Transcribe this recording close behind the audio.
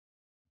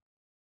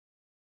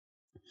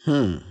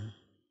I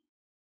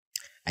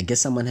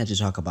guess someone had to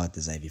talk about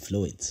this IV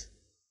fluids.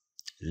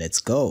 Let's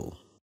go.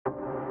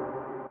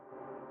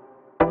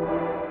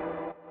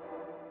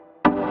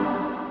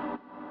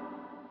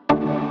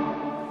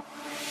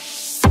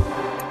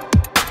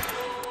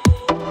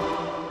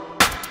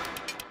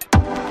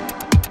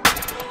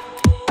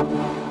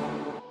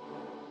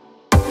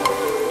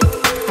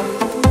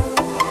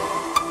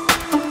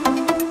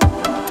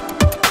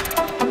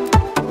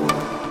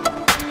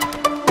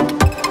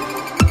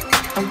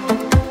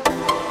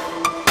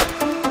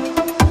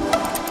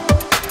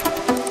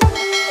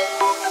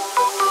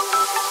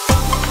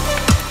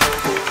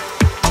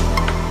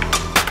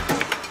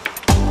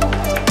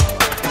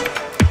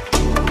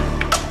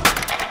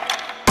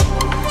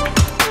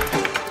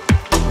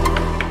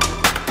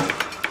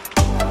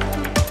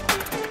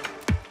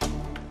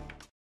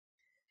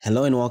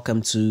 Hello and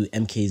welcome to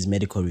MK's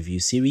Medical Review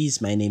Series.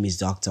 My name is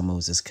Dr.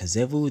 Moses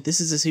Kazevu. This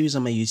is a series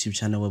on my YouTube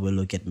channel where we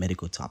look at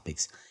medical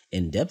topics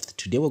in depth.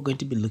 Today we're going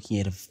to be looking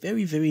at a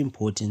very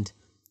important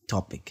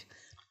topic,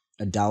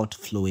 adult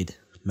fluid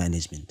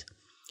management.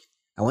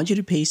 I want you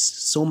to pay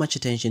so much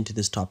attention to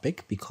this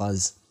topic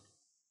because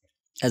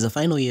as a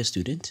final year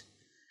student,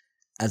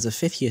 as a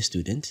fifth year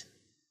student,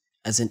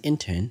 as an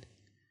intern,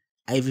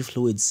 IV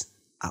fluids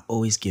are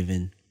always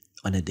given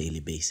on a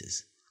daily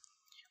basis.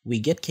 We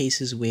get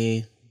cases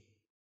where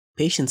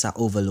patients are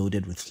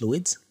overloaded with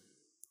fluids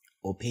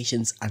or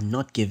patients are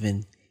not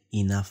given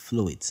enough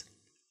fluids.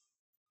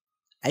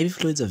 IV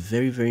fluids are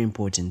very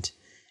important,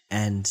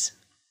 and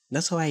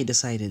that's why I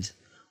decided,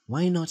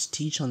 why not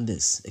teach on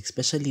this,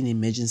 especially in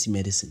emergency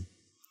medicine?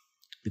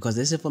 Because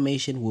this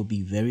information will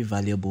be very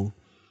valuable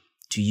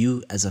to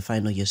you as a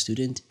final year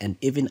student, and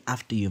even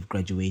after you've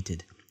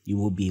graduated, you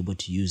will be able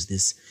to use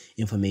this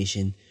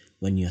information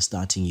when you're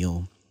starting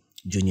your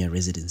junior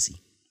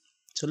residency.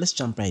 So let's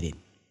jump right in.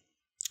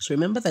 So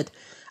remember that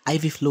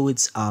IV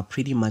fluids are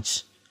pretty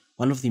much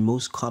one of the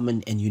most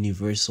common and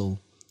universal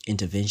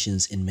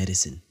interventions in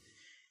medicine.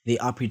 There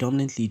are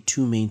predominantly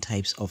two main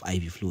types of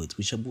IV fluids,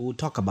 which we'll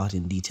talk about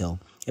in detail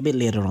a bit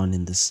later on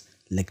in this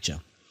lecture.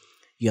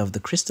 You have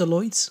the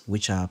crystalloids,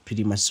 which are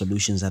pretty much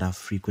solutions that are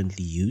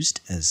frequently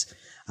used as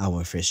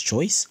our first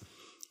choice.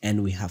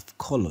 And we have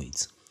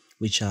colloids,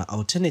 which are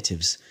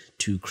alternatives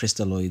to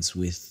crystalloids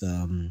with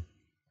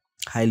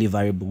highly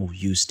variable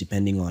use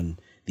depending on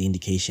the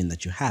indication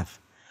that you have.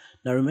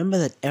 Now remember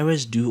that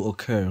errors do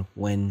occur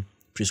when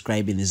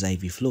prescribing these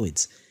IV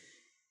fluids.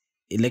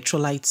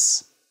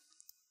 Electrolytes,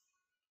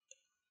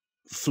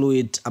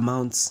 fluid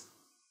amounts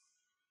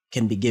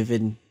can be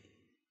given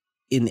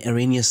in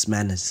erroneous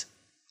manners.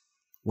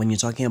 When you're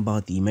talking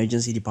about the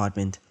emergency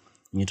department,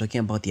 when you're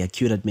talking about the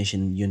acute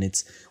admission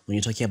units, when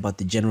you're talking about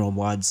the general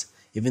wards,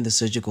 even the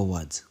surgical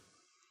wards.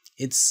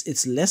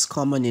 It's less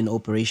common in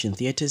operation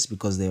theaters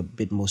because they're a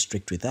bit more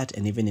strict with that,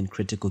 and even in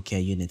critical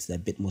care units, they're a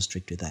bit more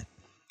strict with that.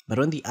 But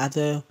on the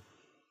other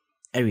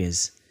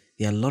areas,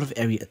 there are a lot of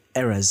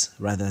errors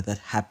that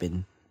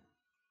happen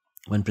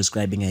when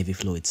prescribing IV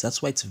fluids.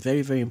 That's why it's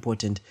very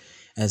important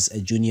as a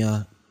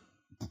junior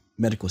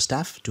medical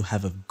staff to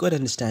have a good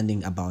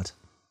understanding about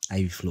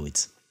IV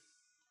fluids.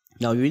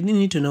 Now, you really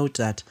need to note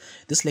that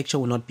this lecture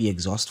will not be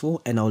exhaustive,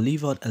 and I'll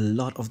leave out a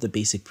lot of the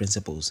basic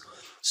principles.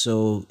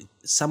 So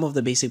some of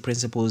the basic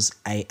principles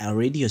I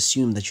already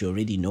assume that you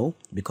already know,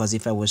 because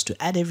if I was to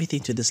add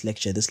everything to this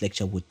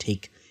lecture would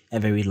take a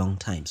very long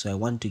time. So I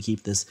want to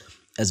keep this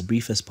as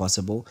brief as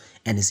possible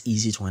and as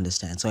easy to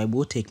understand. So I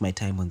will take my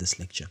time on this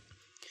lecture.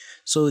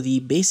 So the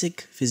basic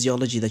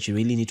physiology that you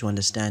really need to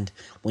understand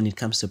when it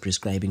comes to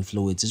prescribing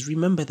fluids is,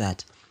 remember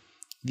that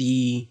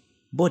the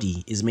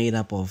body is made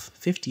up of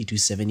 50 to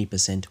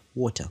 70%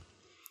 water,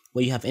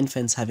 where you have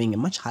infants having a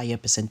much higher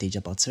percentage,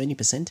 about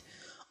 70%,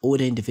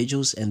 older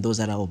individuals and those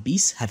that are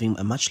obese having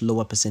a much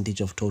lower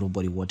percentage of total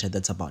body water,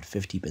 that's about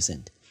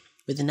 50%,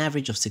 with an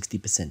average of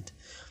 60%.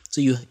 So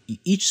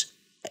each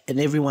and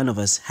every one of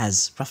us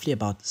has roughly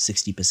about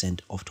 60%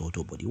 of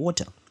total body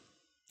water.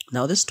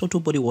 Now this total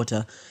body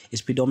water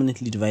is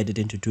predominantly divided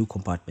into two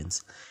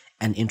compartments.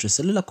 An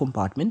intracellular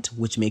compartment,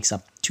 which makes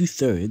up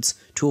 2/3,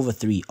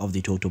 2/3 of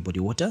the total body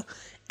water,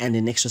 and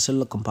an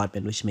extracellular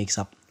compartment, which makes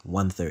up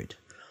 1/3.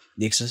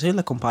 The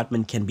extracellular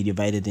compartment can be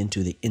divided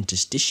into the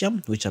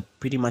interstitium, which are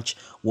pretty much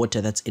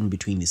water that's in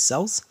between the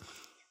cells,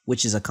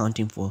 which is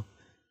accounting for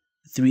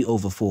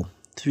 3/4,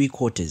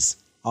 3/4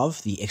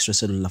 of the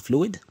extracellular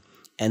fluid,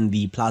 and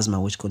the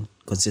plasma, which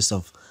consists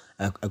of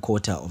a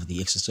quarter of the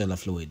extracellular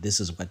fluid.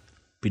 This is what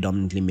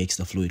predominantly makes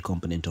the fluid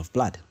component of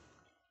blood.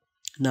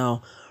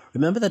 Now,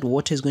 remember that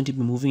water is going to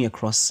be moving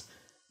across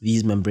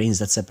these membranes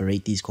that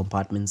separate these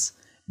compartments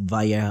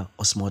via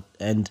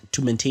and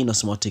to maintain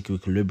osmotic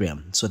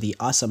equilibrium. So there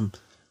are some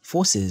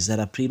forces that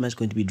are pretty much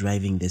going to be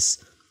driving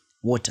this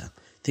water.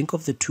 Think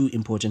of the two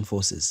important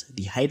forces,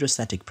 the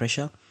hydrostatic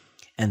pressure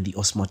and the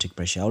osmotic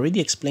pressure. I already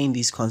explained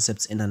these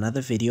concepts in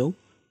another video.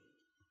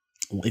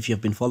 If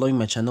you've been following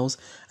my channels,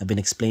 I've been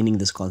explaining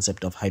this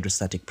concept of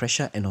hydrostatic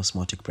pressure and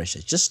osmotic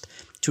pressure. Just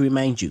to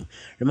remind you,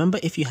 remember,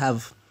 if you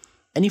have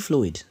any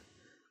fluid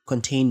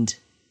contained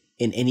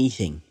in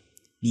anything,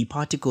 the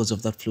particles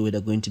of that fluid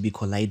are going to be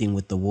colliding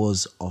with the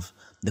walls of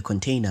the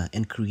container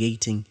and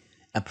creating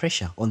a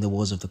pressure on the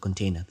walls of the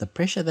container. The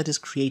pressure that is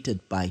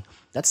created by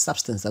that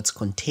substance that's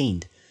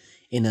contained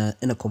in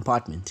a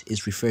compartment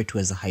is referred to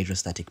as a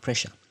hydrostatic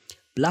pressure.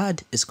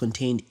 Blood is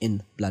contained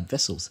in blood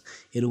vessels.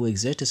 It will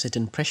exert a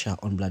certain pressure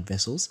on blood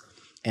vessels,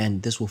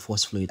 and this will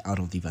force fluid out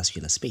of the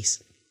vascular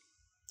space.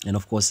 And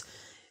of course,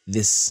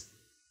 this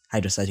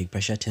hydrostatic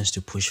pressure tends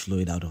to push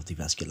fluid out of the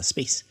vascular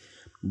space.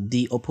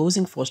 The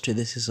opposing force to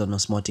this is an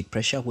osmotic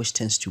pressure, which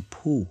tends to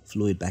pull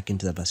fluid back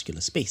into the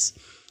vascular space.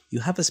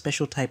 You have a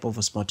special type of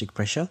osmotic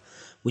pressure,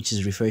 which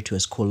is referred to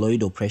as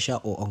colloidal pressure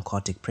or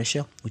oncotic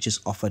pressure, which is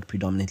offered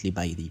predominantly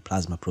by the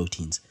plasma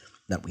proteins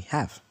that we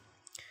have.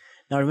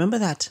 Now remember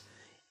that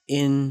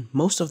in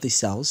most of the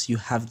cells, you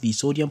have the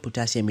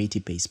sodium-potassium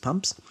ATPase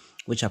pumps,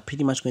 which are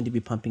pretty much going to be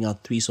pumping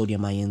out 3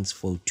 sodium ions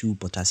for 2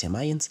 potassium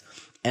ions.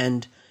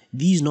 And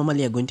these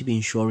normally are going to be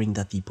ensuring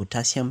that the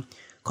potassium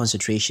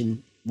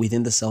concentration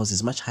within the cells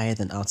is much higher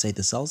than outside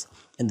the cells,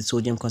 and the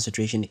sodium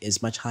concentration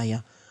is much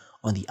higher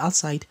on the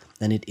outside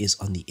than it is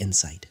on the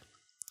inside.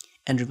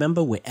 And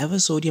remember, wherever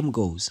sodium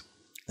goes,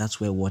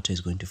 that's where water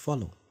is going to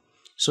follow.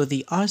 So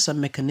there are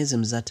some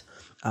mechanisms that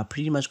are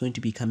pretty much going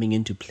to be coming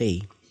into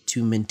play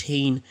to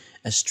maintain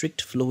a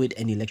strict fluid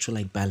and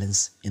electrolyte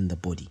balance in the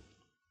body.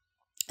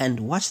 And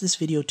watch this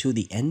video to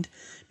the end,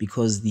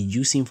 because the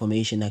juicy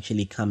information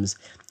actually comes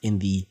in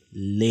the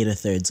later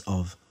thirds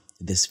of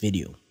this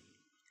video.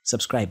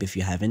 Subscribe if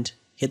you haven't.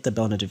 Hit the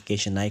bell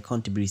notification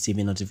icon to be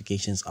receiving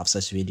notifications of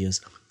such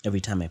videos every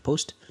time I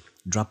post.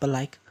 Drop a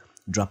like,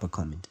 drop a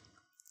comment.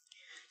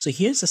 So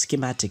here's a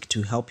schematic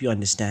to help you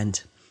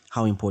understand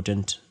how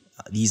important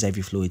these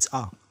IV fluids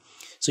are.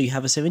 So you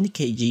have a 70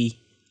 kg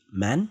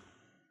man,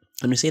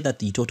 and we say that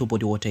the total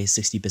body water is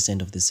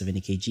 60% of the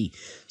 70 kg.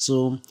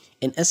 So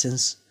in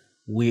essence,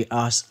 we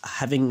are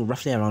having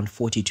roughly around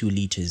 42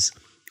 liters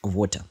of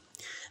water.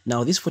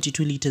 Now, this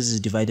 42 liters is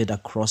divided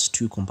across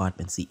 2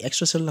 compartments: the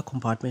extracellular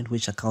compartment,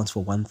 which accounts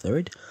for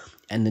 1/3,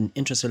 and an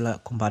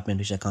intracellular compartment,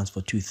 which accounts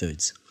for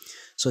 2/3.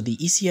 So the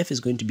ECF is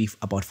going to be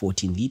about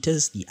 14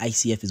 liters. The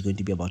ICF is going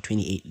to be about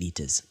 28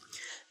 liters.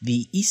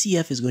 The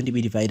ECF is going to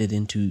be divided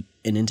into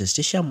an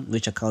interstitium,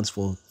 which accounts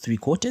for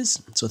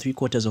 3/4. So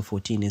 3/4 of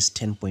 14 is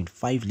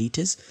 10.5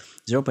 liters.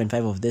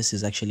 0.5 of this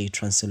is actually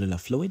transcellular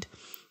fluid.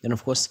 Then,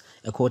 of course,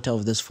 a quarter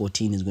of this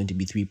 14 is going to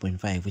be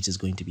 3.5, which is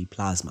going to be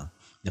plasma,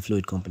 the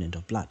fluid component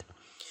of blood.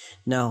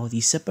 Now,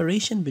 the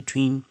separation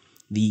between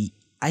the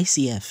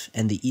ICF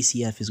and the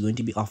ECF is going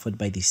to be offered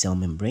by the cell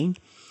membrane.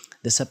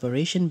 The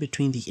separation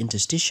between the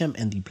interstitium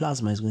and the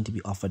plasma is going to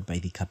be offered by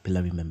the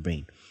capillary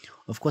membrane.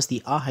 Of course,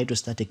 there are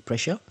hydrostatic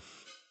pressure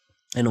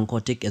and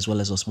oncotic as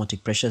well as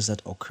osmotic pressures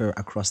that occur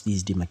across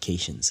these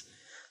demarcations.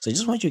 So I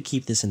just want you to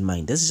keep this in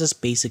mind. This is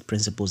just basic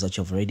principles that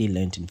you've already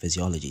learned in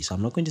physiology, so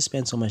I'm not going to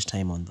spend so much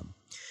time on them.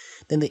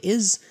 Then there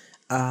is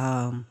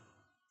a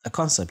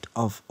concept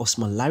of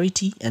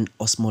osmolarity and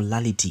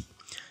osmolality.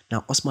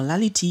 Now,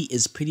 osmolality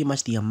is pretty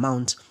much the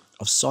amount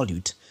of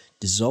solute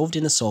dissolved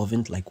in a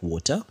solvent like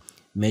water,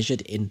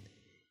 measured in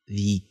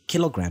the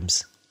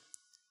kilograms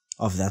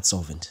of that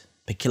solvent,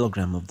 per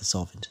kilogram of the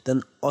solvent.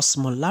 Then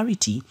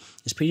osmolarity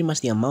is pretty much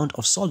the amount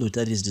of solute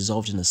that is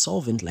dissolved in a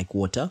solvent like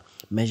water,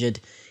 measured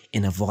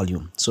in a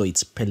volume. So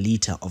it's per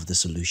liter of the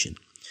solution.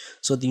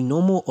 So the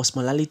normal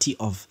osmolality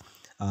of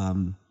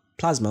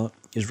plasma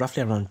is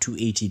roughly around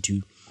 280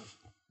 to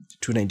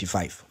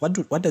 295.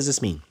 What does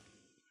this mean?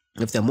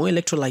 If there are more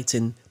electrolytes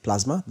in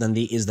plasma than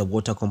there is the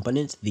water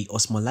component, the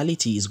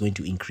osmolality is going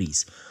to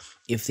increase.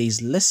 If there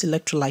is less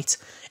electrolytes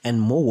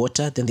and more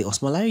water, then the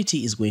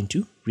osmolarity is going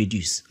to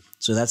reduce.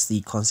 So that's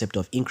the concept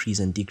of increase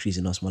and decrease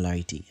in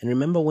osmolarity. And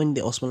remember, when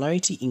the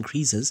osmolarity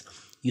increases,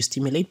 you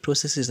stimulate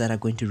processes that are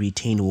going to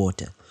retain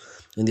water.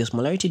 When the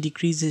osmolarity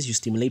decreases, you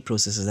stimulate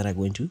processes that are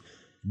going to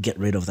get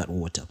rid of that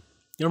water.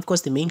 And of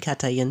course, the main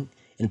cation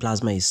in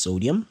plasma is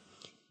sodium.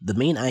 The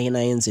main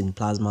ions in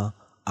plasma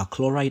are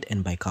chloride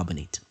and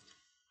bicarbonate.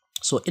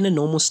 So in a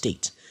normal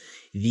state,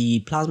 the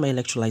plasma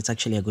electrolytes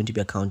actually are going to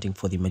be accounting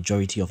for the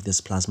majority of this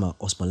plasma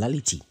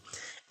osmolality.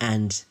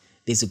 And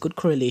there's a good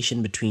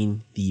correlation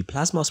between the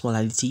plasma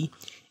osmolality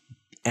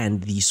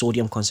and the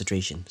sodium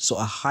concentration. So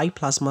a high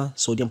plasma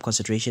sodium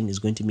concentration is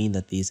going to mean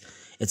that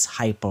it's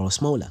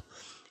hyperosmolar.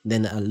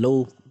 Then a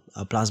low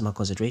plasma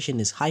concentration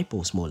is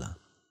hyposmolar.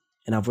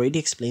 And I've already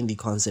explained the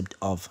concept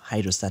of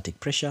hydrostatic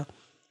pressure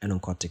and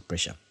oncotic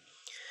pressure.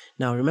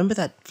 Now remember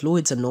that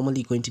fluids are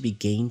normally going to be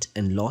gained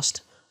and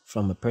lost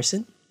from a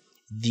person.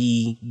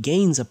 The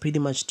gains are pretty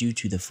much due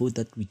to the food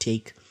that we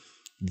take,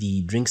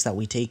 the drinks that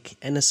we take,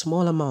 and a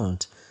small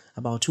amount,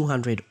 about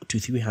 200 to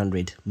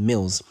 300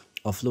 mils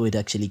of fluid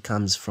actually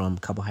comes from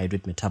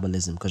carbohydrate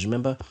metabolism. Because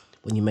remember,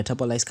 when you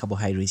metabolize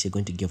carbohydrates, you're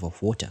going to give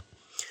off water.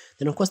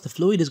 Then of course, the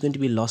fluid is going to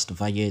be lost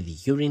via the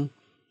urine,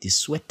 the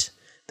sweat,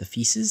 the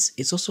feces.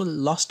 It's also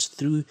lost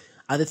through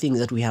other things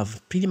that we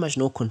have pretty much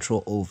no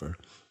control over.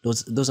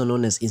 Those are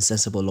known as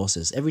insensible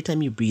losses. Every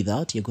time you breathe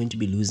out, you're going to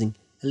be losing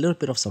a little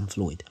bit of some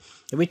fluid.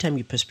 Every time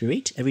you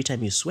perspirate, every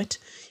time you sweat,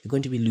 you're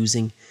going to be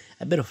losing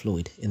a bit of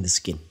fluid in the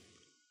skin.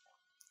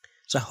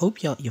 So I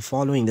hope you're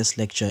following this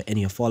lecture and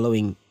you're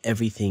following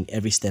everything,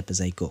 every step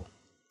as I go,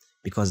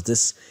 because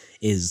this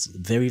is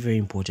very, very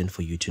important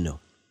for you to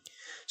know.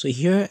 So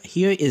here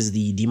is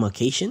the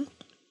demarcation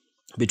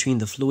between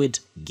the fluid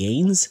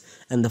gains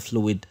and the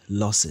fluid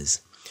losses.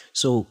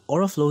 So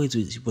oral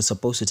fluids was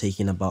supposed to take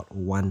in about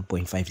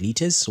 1.5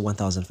 liters, so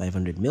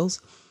 1,500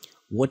 mils.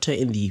 Water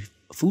in the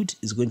food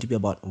is going to be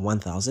about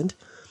 1,000.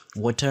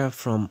 Water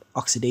from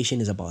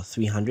oxidation is about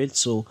 300,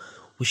 so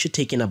we should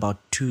take in about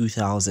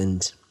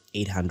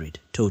 2,800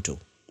 total.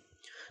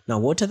 Now,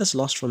 water that's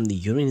lost from the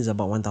urine is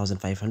about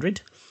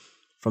 1,500,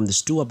 from the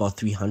stool about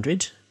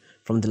 300,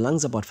 from the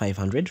lungs about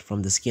 500,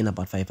 from the skin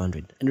about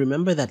 500. And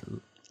remember that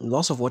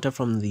loss of water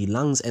from the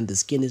lungs and the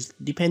skin is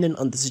dependent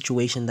on the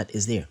situation that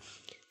is there.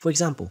 For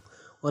example,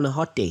 on a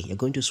hot day, you're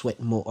going to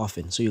sweat more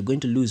often, so you're going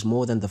to lose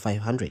more than the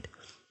 500.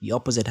 The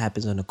opposite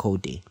happens on a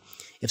cold day.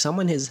 If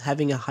someone is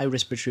having a high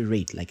respiratory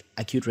rate, like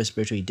acute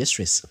respiratory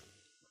distress,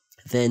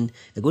 then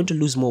they're going to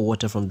lose more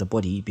water from the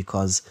body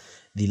because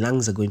the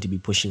lungs are going to be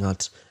pushing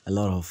out a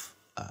lot of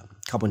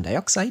carbon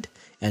dioxide,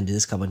 and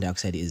this carbon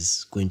dioxide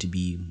is going to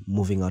be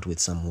moving out with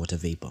some water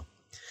vapor.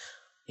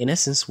 In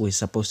essence, we're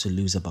supposed to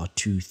lose about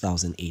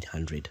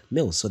 2,800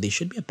 mils. So there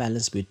should be a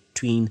balance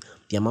between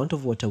the amount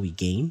of water we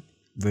gain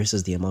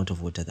versus the amount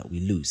of water that we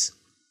lose.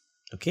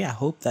 Okay, I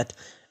hope that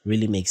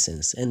really makes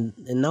sense. And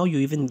now you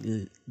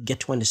even get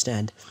to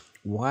understand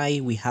why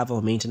we have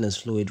our maintenance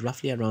fluid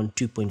roughly around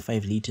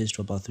 2.5 liters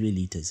to about 3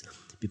 liters,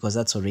 because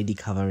that's already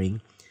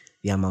covering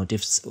the amount.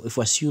 If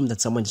we assume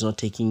that someone is not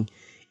taking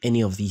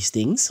any of these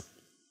things,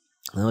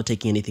 they're not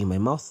taking anything in my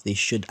mouth, they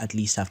should at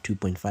least have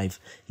 2.5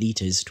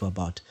 liters to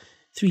about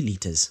 3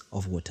 liters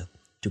of water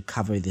to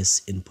cover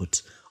this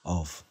input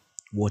of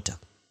water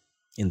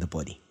in the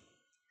body,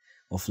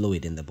 or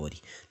fluid in the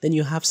body. Then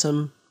you have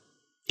some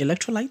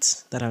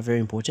electrolytes that are very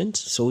important.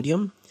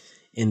 Sodium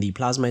in the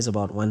plasma is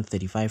about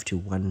 135 to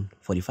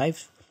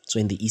 145, so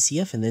in the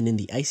ECF, and then in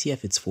the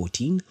ICF it's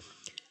 14.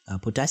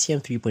 Potassium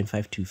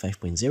 3.5 to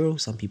 5.0,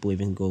 some people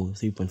even go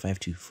 3.5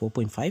 to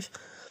 4.5.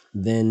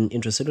 Then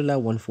intracellular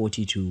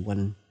 140 to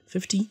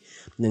 150, and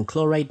then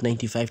chloride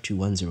 95 to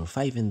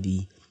 105 in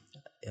the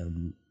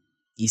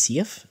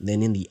ECF.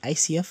 Then in the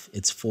ICF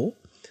it's 4.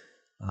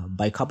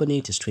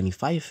 Bicarbonate is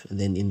 25, and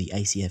then in the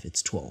ICF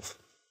it's 12.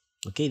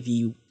 Okay,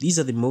 these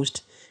are the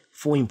most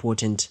 4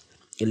 important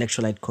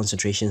electrolyte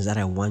concentrations that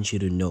I want you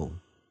to know,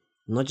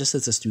 not just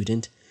as a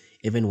student,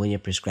 even when you're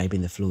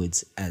prescribing the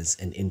fluids as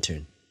an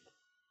intern.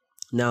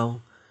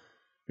 Now,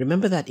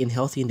 remember that in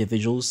healthy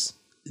individuals,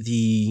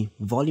 the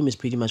volume is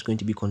pretty much going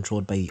to be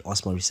controlled by the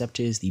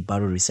osmoreceptors, the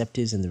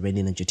baroreceptors, and the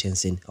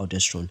renin-angiotensin,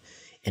 aldosterone,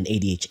 and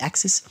ADH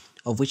axis,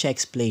 of which I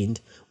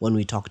explained when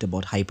we talked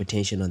about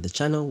hypertension on the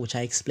channel, which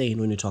I explained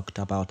when we talked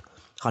about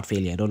heart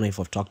failure. I don't know if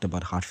I've talked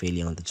about heart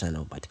failure on the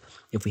channel, but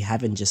if we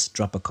haven't, just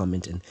drop a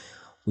comment and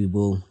we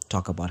will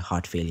talk about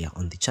heart failure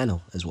on the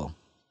channel as well.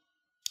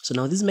 So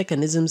now these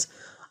mechanisms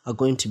are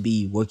going to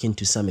be working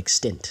to some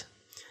extent.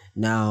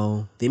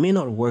 Now, they may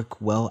not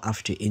work well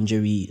after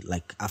injury,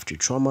 like after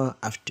trauma,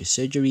 after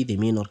surgery. They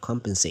may not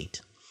compensate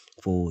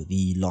for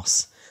the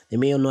loss. They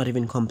may not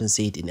even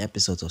compensate in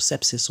episodes of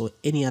sepsis or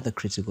any other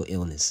critical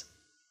illness.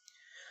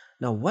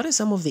 Now, what are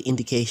some of the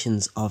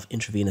indications of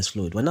intravenous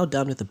fluid? We're now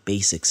done with the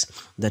basics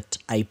that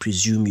I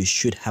presume you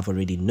should have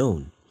already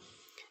known.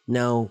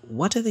 Now,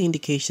 what are the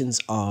indications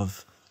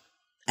of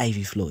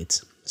IV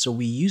fluids? So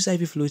we use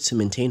IV fluids to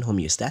maintain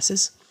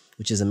homeostasis,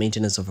 which is the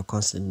maintenance of a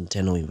constant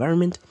internal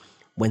environment,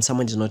 when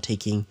someone is not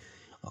taking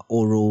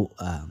oral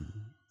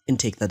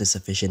intake that is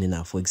sufficient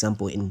enough. For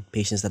example, in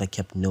patients that are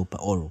kept no per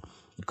oral.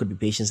 It could be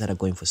patients that are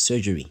going for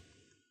surgery.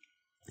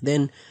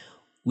 Then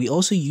we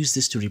also use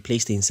this to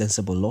replace the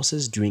insensible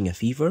losses during a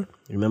fever.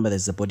 Remember,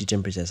 as the body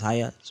temperature is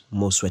higher,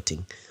 more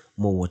sweating,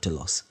 more water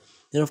loss.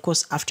 Then, of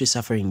course, after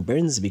suffering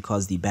burns,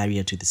 because the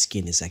barrier to the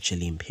skin is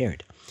actually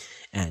impaired.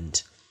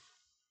 And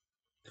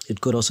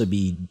it could also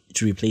be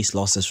to replace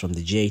losses from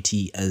the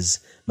GIT as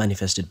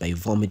manifested by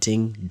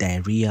vomiting,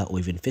 diarrhea, or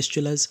even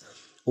fistulas,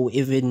 or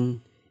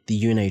even the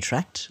urinary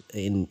tract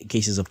in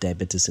cases of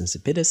diabetes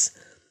insipidus,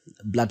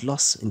 blood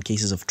loss in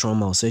cases of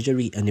trauma or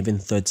surgery, and even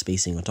third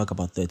spacing. I'll talk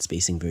about third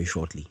spacing very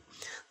shortly.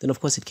 Then, of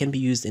course, it can be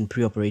used in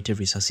preoperative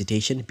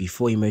resuscitation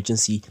before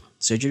emergency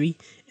surgery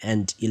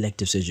and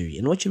elective surgery.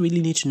 And what you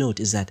really need to note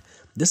is that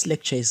this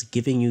lecture is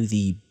giving you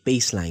the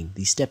baseline,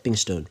 the stepping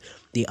stone.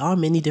 There are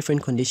many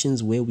different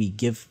conditions where we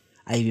give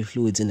IV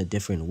fluids in a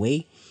different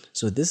way.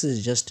 So this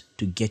is just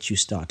to get you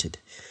started.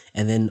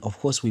 And then, of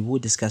course, we will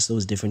discuss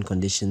those different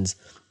conditions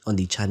on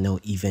the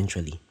channel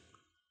eventually.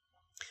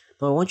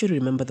 Now, I want you to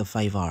remember the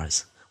 5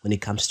 R's when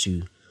it comes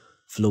to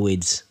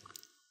fluids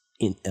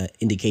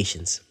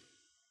indications: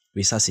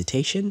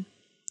 resuscitation,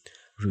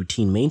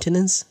 routine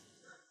maintenance,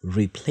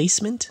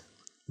 replacement,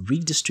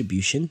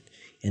 redistribution,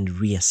 and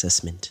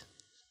reassessment.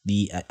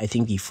 I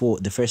think the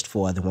first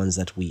 4 are the ones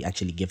that we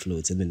actually give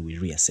fluids and then we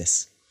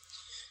reassess.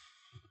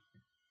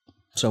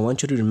 So I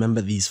want you to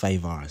remember these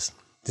 5 R's.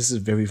 This is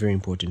very, very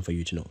important for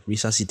you to know: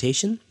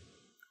 resuscitation,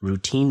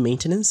 routine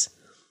maintenance,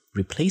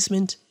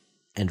 replacement,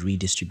 and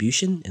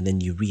redistribution, and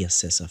then you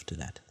reassess after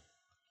that.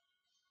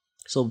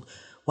 So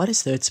what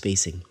is third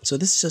spacing? So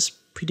this is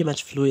just pretty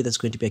much fluid that's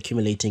going to be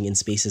accumulating in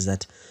spaces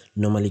that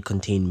normally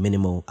contain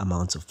minimal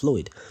amounts of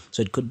fluid.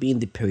 So it could be in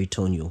the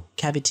peritoneal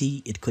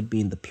cavity, it could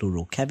be in the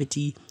pleural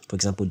cavity, for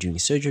example, during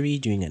surgery,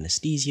 during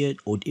anesthesia,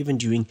 or even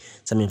during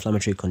some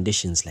inflammatory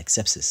conditions like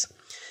sepsis.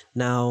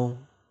 Now,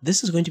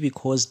 this is going to be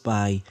caused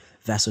by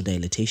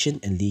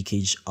vasodilatation and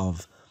leakage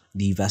of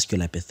the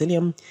vascular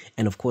epithelium,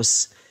 and of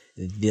course,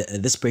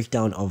 this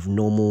breakdown of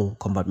normal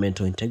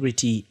compartmental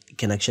integrity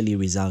can actually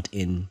result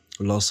in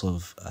loss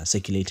of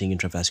circulating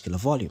intravascular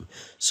volume.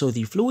 So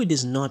the fluid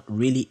is not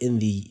really in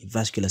the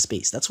vascular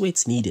space. That's where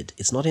it's needed.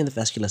 It's not in the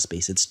vascular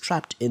space. It's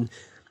trapped in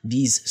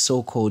these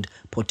so-called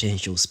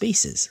potential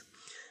spaces.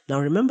 Now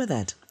remember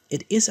that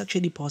it is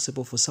actually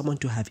possible for someone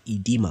to have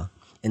edema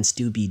and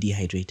still be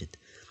dehydrated.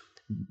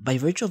 By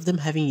virtue of them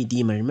having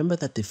edema, remember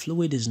that the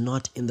fluid is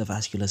not in the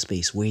vascular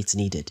space where it's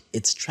needed.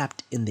 It's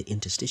trapped in the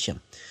interstitium.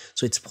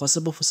 So it's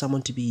possible for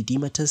someone to be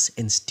edematous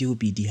and still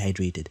be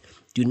dehydrated.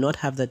 Do not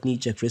have that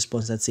knee-jerk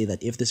response that say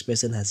that if this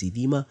person has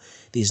edema,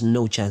 there's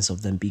no chance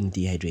of them being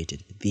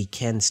dehydrated. They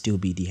can still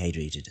be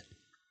dehydrated.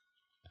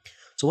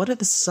 So what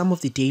are some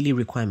of the daily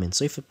requirements?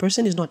 So if a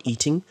person is not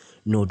eating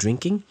nor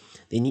drinking,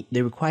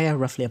 they require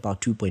roughly about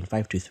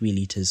 2.5 to 3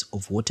 liters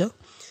of water,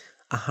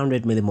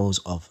 100 millimoles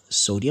of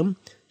sodium,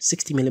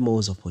 60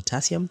 millimoles of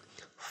potassium,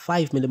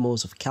 5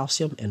 millimoles of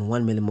calcium, and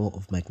 1 millimole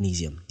of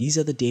magnesium. These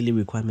are the daily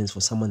requirements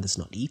for someone that's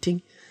not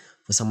eating,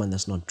 for someone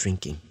that's not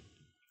drinking.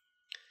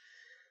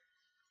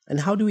 And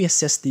how do we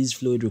assess these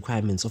fluid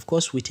requirements? Of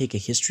course, we take a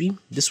history.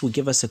 This will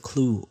give us a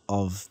clue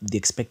of the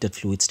expected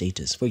fluid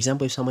status. For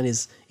example, if someone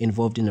is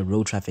involved in a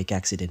road traffic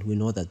accident, we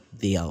know that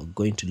they are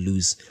going to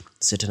lose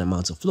certain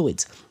amounts of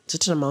fluids.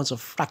 Certain amounts of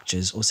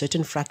fractures or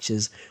certain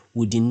fractures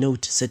would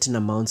denote certain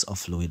amounts of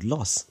fluid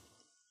loss,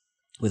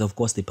 with of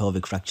course the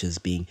pelvic fractures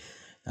being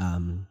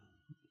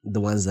the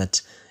ones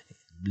that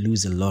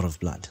lose a lot of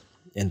blood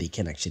and they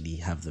can actually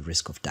have the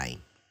risk of dying.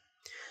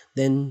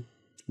 Then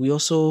we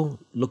also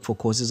look for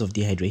causes of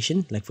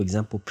dehydration, like for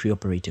example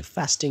preoperative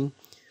fasting,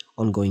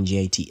 ongoing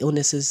GIT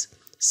illnesses,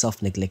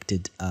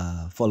 self-neglected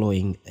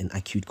following an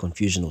acute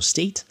confusional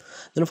state.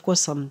 Then of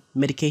course some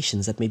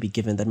medications that may be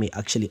given that may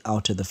actually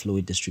alter the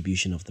fluid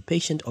distribution of the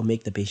patient or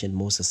make the patient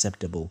more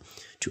susceptible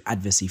to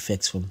adverse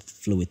effects from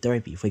fluid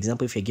therapy. For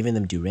example, if you're giving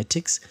them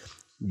diuretics,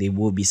 there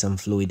will be some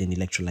fluid and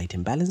electrolyte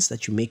imbalance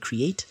that you may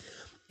create.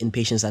 In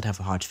patients that have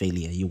heart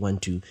failure, you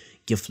want to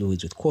give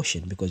fluids with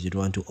caution because you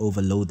don't want to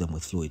overload them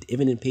with fluid.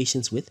 Even in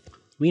patients with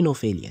renal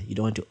failure, you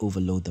don't want to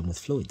overload them with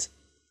fluids.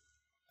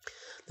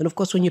 Then of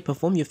course, when you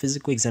perform your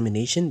physical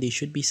examination, there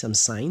should be some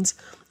signs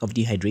of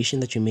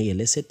dehydration that you may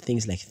elicit,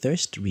 things like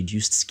thirst,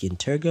 reduced skin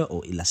turgor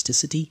or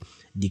elasticity,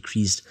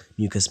 decreased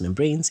mucous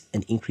membranes,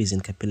 and increase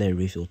in capillary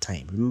refill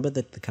time. Remember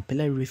that the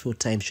capillary refill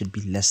time should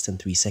be less than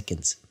 3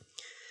 seconds.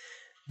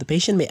 The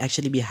patient may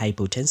actually be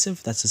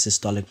hypotensive, that's a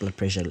systolic blood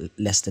pressure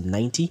less than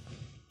 90,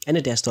 and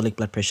a diastolic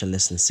blood pressure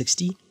less than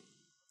 60.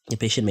 The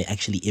patient may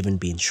actually even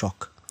be in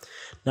shock.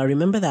 Now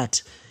remember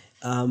that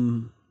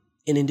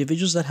in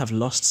individuals that have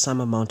lost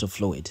some amount of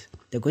fluid,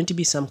 there are going to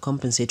be some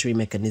compensatory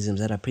mechanisms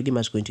that are pretty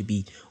much going to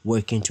be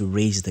working to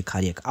raise the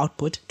cardiac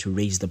output, to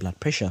raise the blood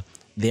pressure,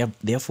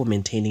 therefore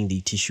maintaining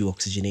the tissue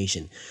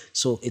oxygenation.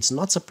 So it's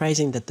not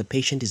surprising that the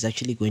patient is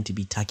actually going to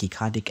be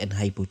tachycardic and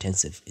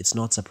hypotensive. It's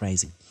not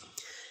surprising.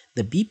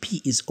 The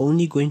BP is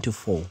only going to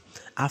fall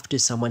after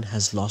someone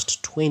has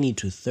lost 20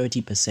 to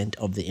 30%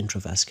 of the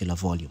intravascular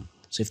volume.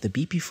 So if the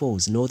BP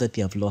falls, know that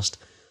they have lost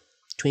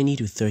 20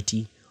 to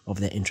 30 of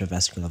their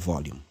intravascular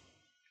volume.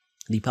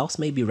 The pulse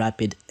may be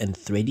rapid and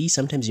thready.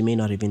 Sometimes you may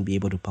not even be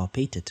able to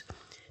palpate it.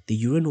 The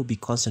urine will be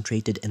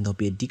concentrated and there'll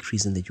be a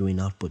decrease in the urine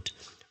output.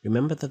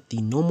 Remember that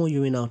the normal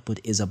urine output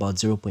is about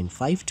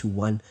 0.5 to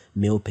 1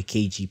 ml per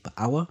kg per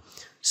hour.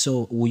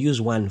 So we'll use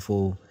 1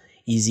 for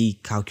easy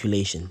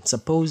calculation.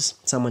 Suppose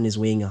someone is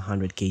weighing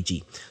 100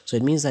 kg. So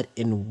it means that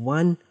in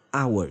 1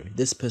 hour,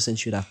 this person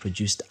should have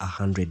produced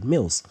 100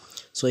 mils.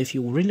 So if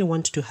you really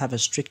want to have a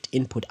strict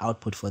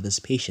input-output for this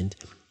patient,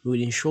 you would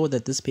ensure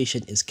that this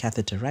patient is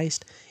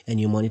catheterized and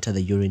you monitor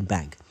the urine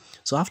bag.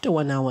 So after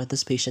 1 hour,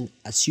 this patient,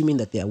 assuming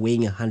that they are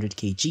weighing 100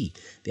 kg,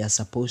 they are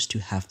supposed to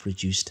have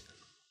produced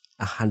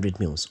 100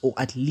 mils, or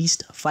at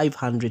least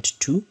 500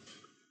 to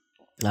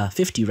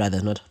 50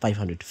 rather, not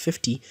 500,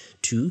 50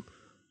 to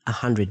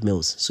 100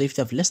 mils. So if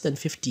they have less than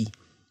 50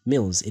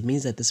 mils, it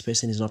means that this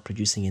person is not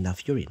producing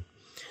enough urine.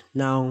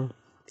 Now,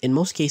 in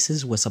most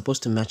cases, we're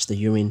supposed to match the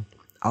urine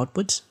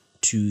output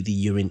to the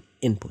urine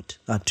input,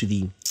 to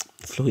the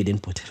fluid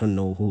input. I don't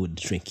know who would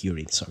drink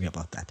urine, sorry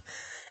about that.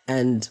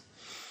 And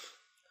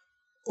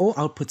all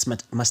outputs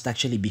must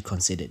actually be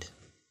considered.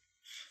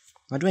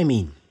 What do I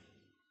mean?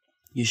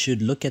 You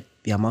should look at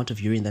the amount of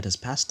urine that has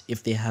passed.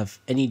 If they have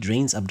any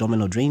drains,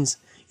 abdominal drains,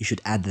 you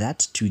should add that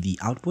to the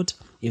output.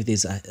 If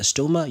there's a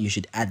stoma, you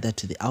should add that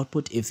to the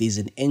output. If there's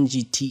an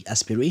NGT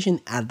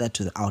aspiration, add that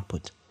to the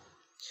output.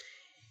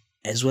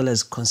 As well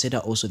as consider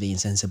also the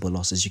insensible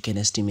losses. You can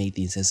estimate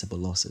the insensible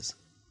losses.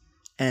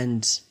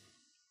 And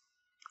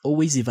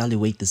Always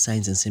evaluate the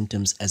signs and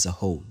symptoms as a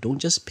whole. Don't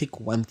just pick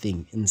one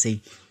thing and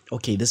say,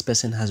 okay, this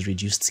person has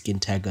reduced skin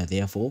turgor,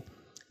 therefore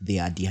they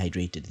are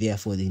dehydrated,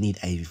 therefore they need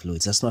IV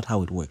fluids. That's not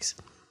how it works.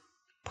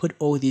 Put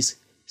all these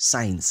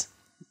signs,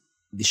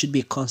 there should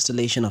be a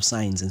constellation of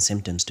signs and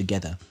symptoms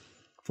together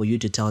for you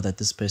to tell that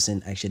this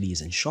person actually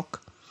is in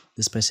shock,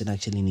 this person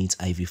actually needs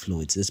IV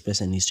fluids, this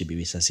person needs to be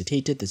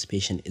resuscitated, this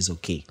patient is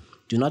okay.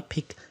 Do not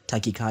pick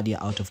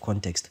tachycardia out of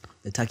context.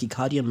 The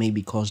tachycardia may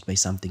be caused by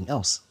something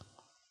else.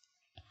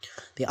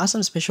 There are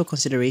some special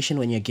consideration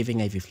when you're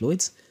giving IV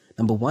fluids.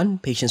 Number one,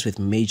 patients with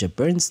major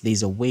burns,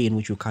 there's a way in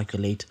which we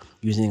calculate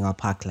using our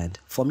Parkland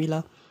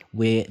formula,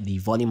 where the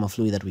volume of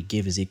fluid that we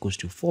give is equals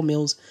to 4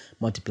 mils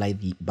multiplied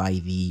by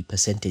the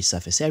percentage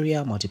surface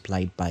area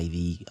multiplied by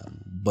the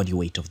body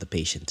weight of the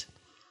patient.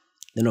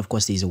 Then, of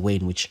course, there's a way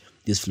in which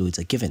these fluids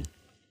are given.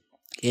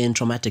 In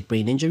traumatic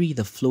brain injury,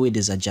 the fluid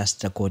is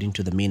adjusted according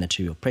to the mean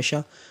arterial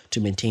pressure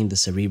to maintain the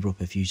cerebral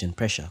perfusion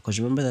pressure. Because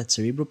remember that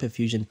cerebral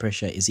perfusion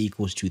pressure is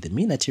equals to the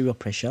mean arterial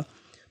pressure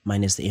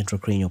minus the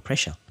intracranial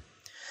pressure.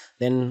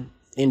 Then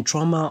in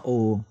trauma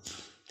or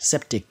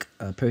septic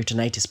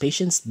peritonitis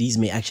patients, these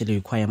may actually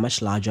require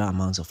much larger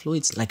amounts of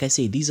fluids. Like I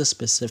say, these are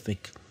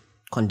specific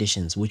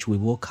conditions which we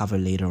will cover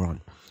later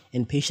on.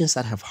 In patients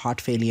that have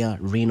heart failure,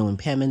 renal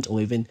impairment, or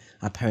even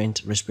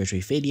apparent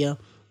respiratory failure,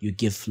 you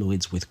give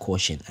fluids with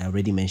caution. I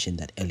already mentioned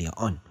that earlier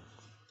on.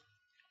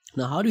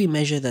 Now, how do we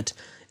measure that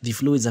the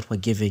fluids that we're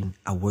giving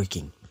are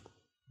working?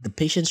 The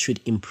patients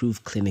should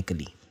improve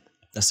clinically.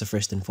 That's the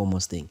first and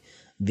foremost thing.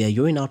 Their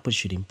urine output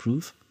should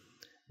improve.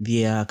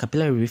 Their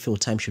capillary refill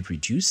time should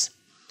reduce.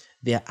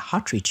 Their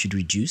heart rate should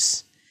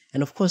reduce.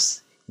 And of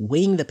course,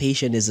 weighing the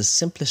patient is the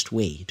simplest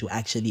way to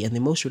actually, and the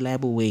most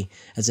reliable way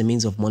as a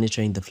means of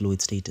monitoring the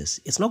fluid status.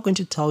 It's not going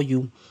to tell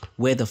you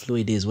where the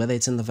fluid is, whether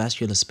it's in the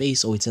vascular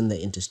space or it's in the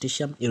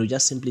interstitium. It will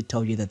just simply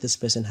tell you that this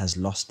person has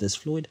lost this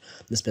fluid,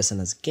 this person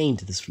has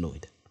gained this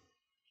fluid.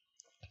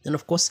 And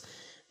of course,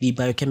 the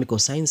biochemical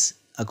signs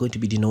are going to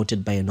be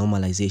denoted by a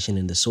normalization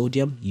in the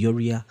sodium,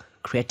 urea,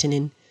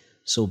 creatinine.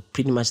 So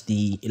pretty much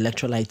the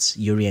electrolytes,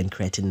 urea and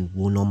creatinine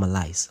will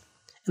normalize.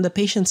 And the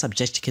patient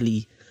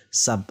subjectively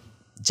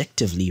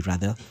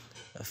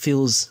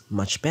feels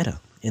much better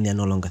and they're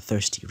no longer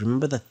thirsty.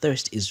 Remember that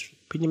thirst is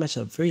pretty much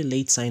a very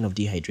late sign of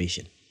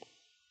dehydration.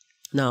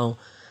 Now,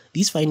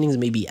 these findings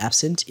may be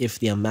absent if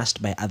they are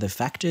masked by other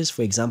factors.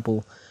 For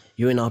example,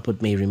 urine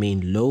output may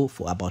remain low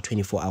for about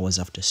 24 hours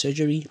after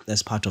surgery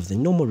as part of the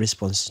normal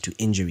response to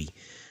injury,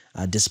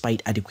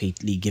 despite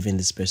adequately giving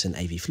this person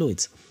IV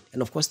fluids.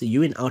 And of course, the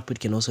urine output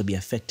can also be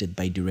affected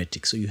by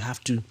diuretics. So you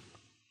have to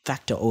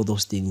factor all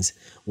those things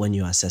when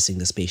you're assessing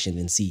this patient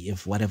and see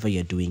if whatever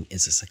you're doing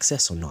is a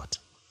success or not.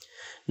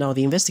 Now,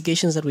 the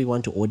investigations that we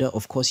want to order,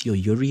 of course, your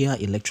urea,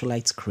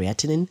 electrolytes,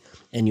 creatinine,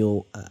 and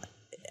your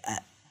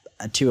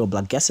arterial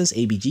blood gases,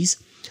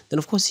 ABGs. Then,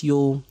 of course,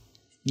 you're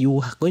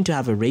going to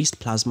have a raised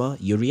plasma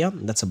urea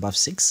that's above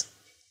 6.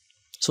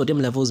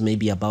 Sodium levels may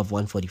be above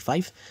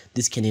 145.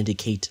 This can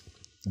indicate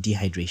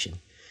dehydration.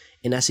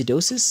 In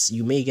acidosis,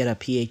 you may get a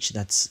pH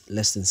that's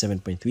less than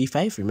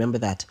 7.35. Remember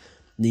that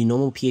the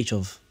normal pH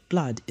of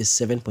blood is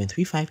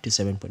 7.35 to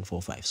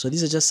 7.45. So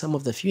these are just some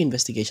of the few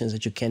investigations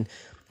that you can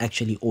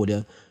actually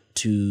order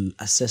to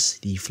assess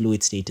the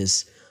fluid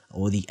status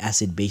or the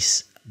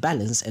acid-base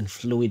balance and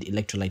fluid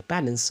electrolyte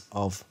balance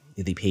of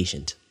the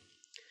patient.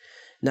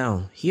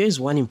 Now, here's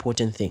one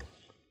important thing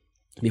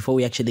before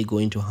we actually go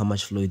into how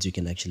much fluids you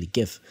can actually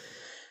give.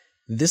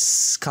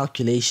 This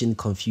calculation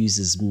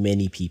confuses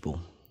many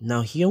people.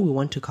 Now, here we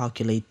want to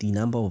calculate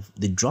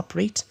the drop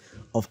rate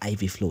of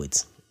IV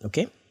fluids,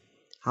 okay?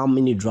 How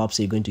many drops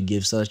are you going to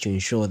give so that you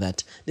ensure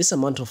that this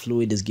amount of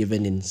fluid is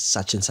given in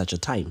such and such a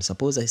time?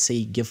 Suppose I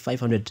say give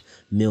 500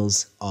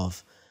 mils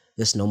of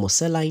this normal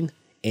saline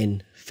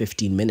in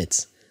 15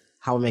 minutes.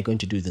 How am I going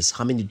to do this?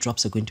 How many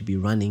drops are going to be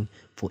running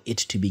for it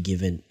to be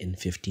given in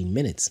 15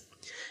 minutes?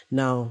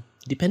 Now,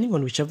 depending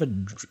on whichever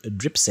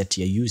drip set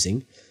you're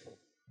using,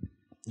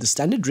 the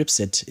standard drip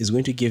set is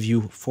going to give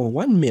you for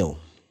 1 mil,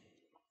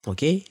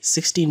 okay,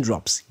 16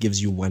 drops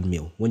gives you 1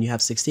 mil. When you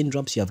have 16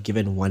 drops, you have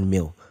given 1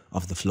 mil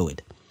of the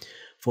fluid.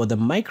 For the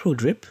micro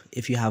drip,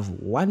 if you have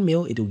 1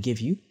 mil, it will give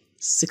you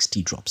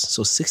 60 drops.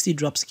 So 60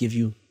 drops give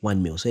you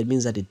 1 mil. So it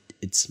means that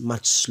it's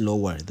much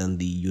slower than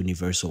the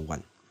universal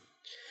one.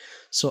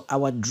 So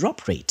our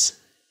drop rate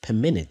per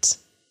minute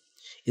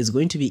is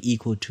going to be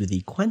equal to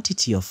the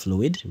quantity of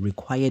fluid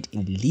required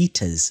in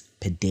liters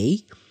per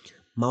day.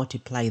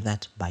 Multiply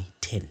that by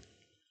 10.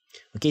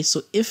 Okay,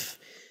 so if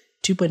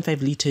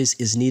 2.5 liters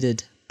is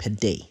needed per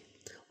day,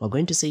 we're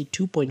going to say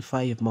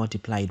 2.5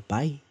 multiplied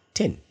by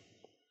 10.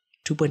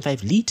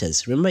 2.5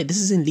 liters. Remember, this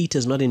is in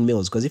liters, not in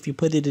mils, because if you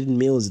put it in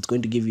mils, it's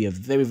going to give you a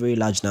very, very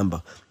large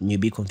number and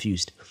you'll be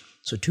confused.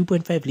 So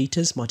 2.5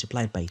 liters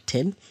multiplied by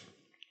 10.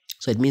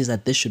 So it means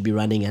that this should be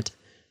running at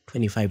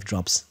 25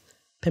 drops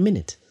per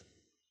minute.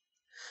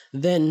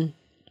 Then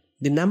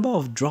the number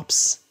of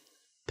drops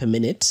per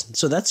minute,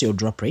 so that's your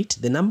drop rate.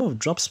 The number of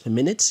drops per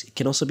minute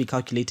can also be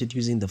calculated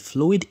using the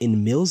fluid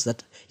in mils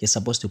that you're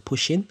supposed to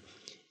push in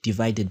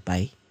divided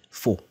by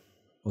 4.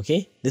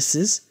 Okay, this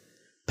is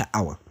per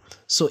hour.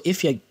 So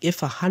if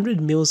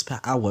 100 mils per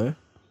hour,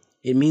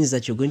 it means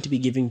that you're going to be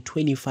giving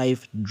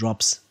 25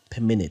 drops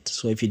per minute.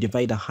 So if you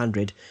divide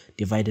 100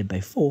 divided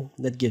by 4,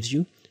 that gives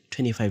you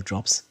 25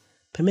 drops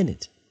per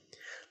minute.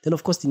 Then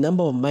of course the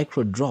number of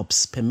micro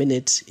drops per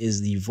minute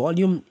is the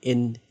volume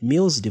in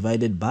mils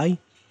divided by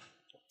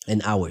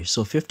an hour.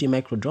 So 50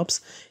 micro drops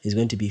is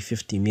going to be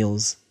 50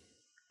 mils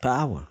per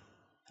hour.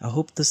 I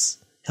hope this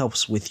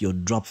helps with your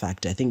drop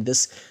factor. I think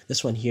this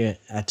one here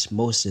at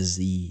most is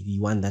the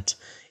one that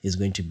is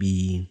going to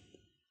be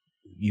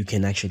you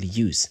can actually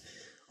use.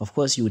 Of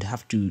course, you would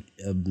have to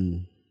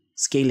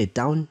scale it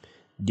down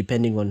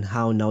depending on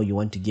how now you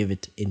want to give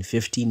it in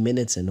 15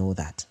 minutes and all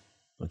that.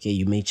 Okay,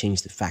 you may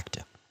change the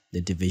factor,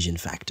 the division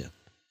factor.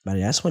 But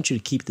I just want you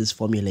to keep this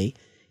formulae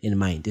in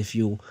mind. If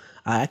you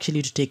are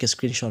actually to take a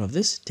screenshot of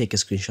this, take a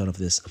screenshot of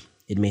this.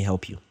 It may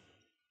help you.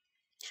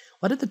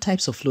 What are the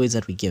types of fluids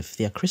that we give?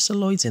 They are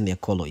crystalloids and they are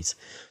colloids.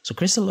 So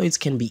crystalloids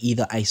can be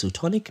either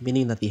isotonic,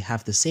 meaning that they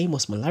have the same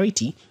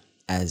osmolarity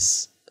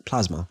as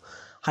plasma.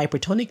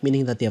 Hypertonic,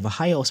 meaning that they have a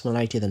higher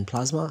osmolarity than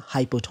plasma.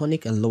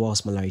 Hypotonic, a lower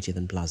osmolarity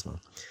than plasma.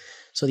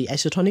 So the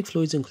isotonic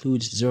fluids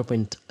include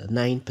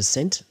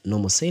 0.9%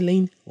 normal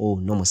saline or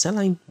normal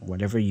saline,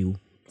 whatever you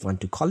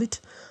want to call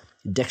it.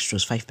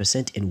 Dextrose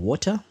 5% in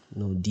water,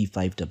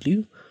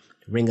 D5W.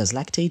 Ringer's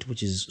lactate,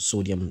 which is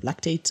sodium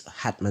lactate,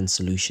 Hartmann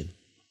solution.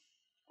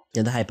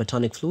 And the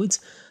hypertonic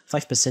fluids,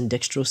 5%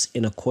 dextrose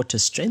in a quarter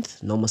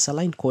strength, normal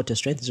saline, quarter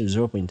strength is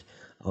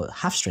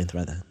half strength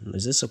rather.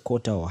 Is this a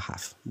quarter or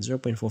half?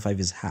 0.45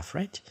 is half,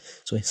 right?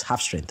 So it's half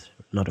strength,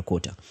 not a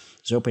quarter.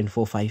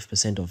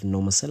 0.45% of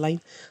normal saline.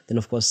 Then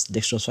of course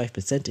dextrose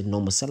 5% in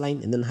normal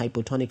saline, and then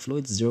hypotonic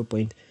fluids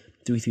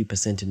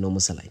 0.33% in normal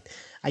saline.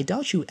 I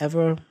doubt you've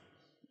ever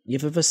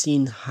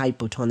seen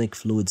hypotonic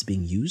fluids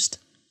being used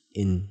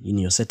in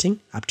your setting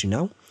up to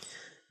now.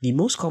 The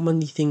most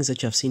common things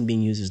that you have seen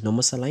being used is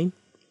normal saline,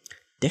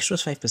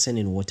 dextrose 5%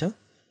 in water,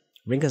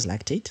 Ringer's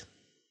lactate,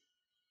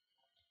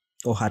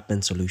 or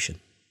Hartmann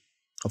solution.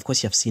 Of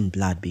course, you have seen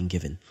blood being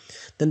given.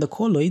 Then the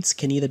colloids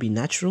can either be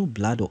natural,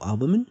 blood or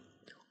albumin,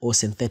 or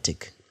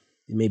synthetic.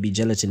 It may be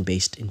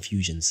gelatin-based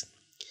infusions.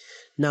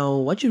 Now,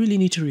 what you really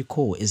need to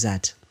recall is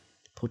that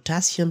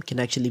potassium can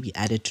actually be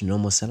added to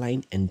normal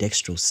saline and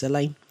dextrose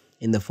saline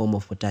in the form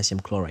of potassium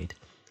chloride.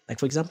 Like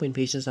for example, in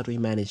patients that we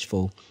manage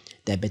for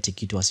diabetic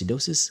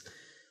ketoacidosis,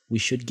 we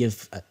should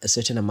give a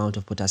certain amount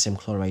of potassium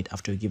chloride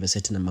after we give a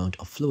certain amount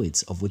of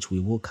fluids, of which we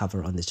will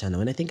cover on the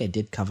channel. And I think I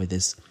did cover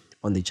this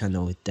on the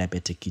channel with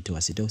diabetic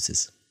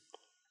ketoacidosis.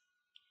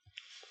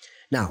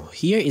 Now,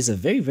 here is a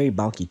very, very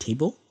bulky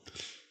table.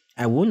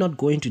 I will not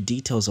go into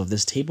details of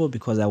this table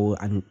because I will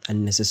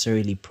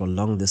unnecessarily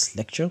prolong this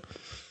lecture.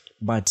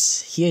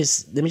 But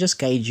let me just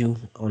guide you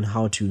on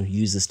how to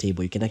use this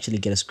table. You can actually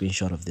get a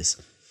screenshot of this.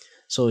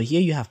 So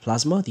here you have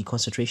plasma, the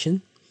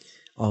concentration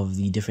of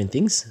the different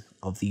things,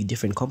 of the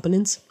different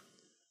components.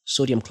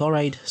 Sodium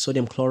chloride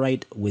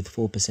with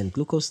 4%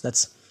 glucose.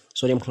 That's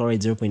sodium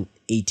chloride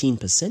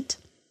 0.18%.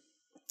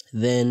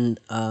 Then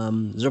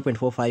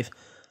 0.45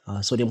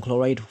 sodium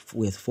chloride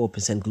with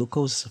 4%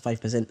 glucose,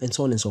 5%, and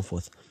so on and so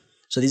forth.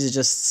 So this is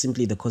just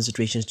simply the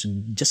concentrations to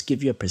just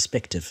give you a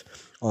perspective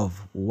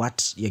of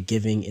what you're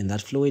giving in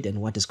that fluid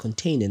and what is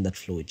contained in that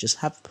fluid. Just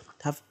have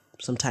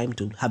some time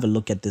to have a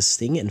look at this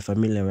thing and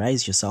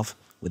familiarize yourself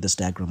with this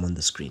diagram on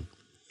the screen.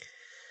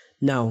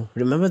 Now,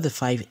 remember the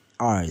 5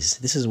 R's.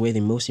 This is where the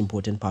most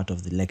important part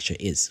of the lecture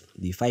is.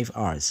 The 5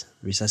 R's: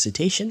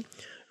 resuscitation,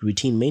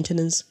 routine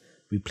maintenance,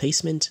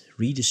 replacement,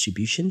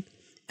 redistribution,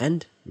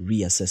 and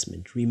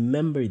reassessment.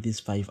 Remember these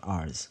 5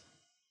 R's.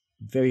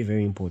 Very,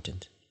 very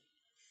important.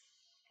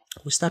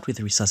 We'll start with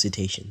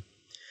resuscitation.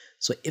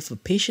 So if a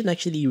patient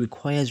actually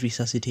requires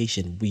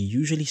resuscitation, we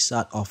usually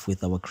start off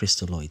with our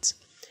crystalloids.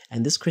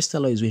 And this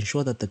crystalloids, we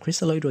ensure that the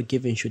crystalloid we're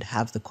given should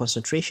have the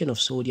concentration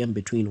of sodium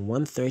between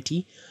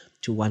 130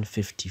 to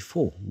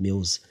 154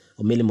 mils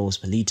or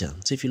millimoles per liter.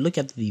 So if you look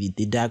at the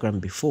diagram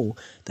before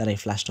that I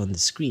flashed on the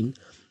screen,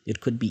 it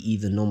could be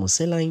either normal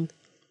saline,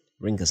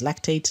 Ringer's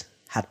lactate,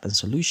 Hartmann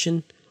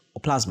solution,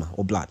 or plasma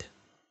or blood.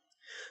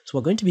 So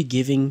we're going to be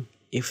giving,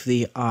 if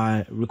they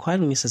are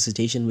requiring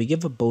resuscitation, we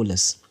give a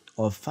bolus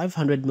of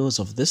 500 mils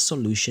of this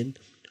solution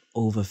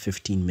over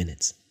 15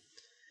 minutes.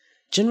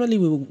 Generally,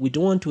 we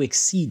don't want to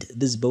exceed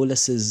these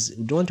boluses,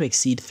 we don't want to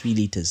exceed 3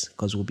 liters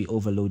because we'll be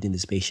overloading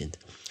this patient.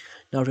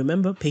 Now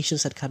remember,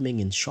 patients that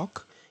coming in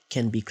shock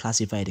can be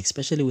classified,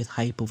 especially with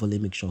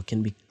hypovolemic shock,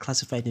 can be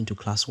classified into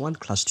class 1,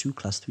 class 2,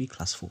 class 3,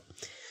 class 4.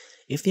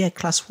 If they are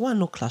class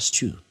 1 or class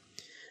 2,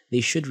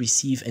 they should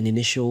receive an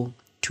initial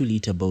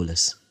 2-liter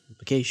bolus.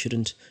 Okay,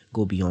 shouldn't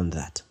go beyond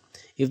that.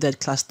 If they're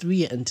class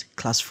 3 and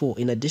class 4,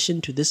 in addition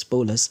to this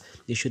bolus,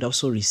 they should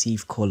also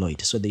receive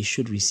colloid, so they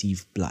should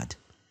receive blood.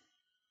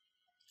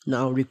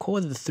 Now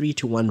recall the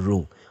 3-to-1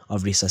 rule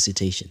of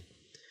resuscitation.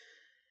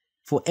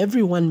 For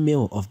every 1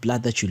 ml of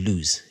blood that you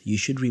lose, you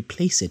should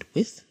replace it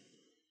with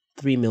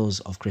 3 mils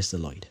of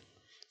crystalloid.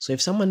 So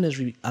if someone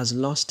has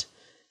lost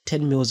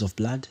 10 mils of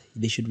blood,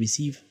 they should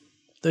receive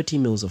 30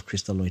 mils of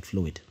crystalloid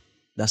fluid.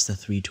 That's the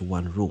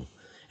 3-to-1 rule.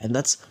 And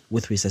that's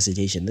with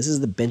resuscitation. This is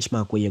the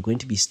benchmark where you're going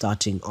to be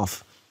starting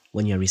off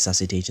when you're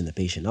resuscitating the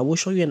patient. I will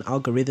show you an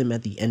algorithm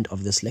at the end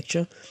of this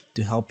lecture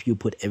to help you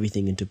put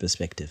everything into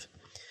perspective.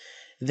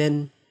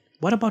 Then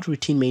what about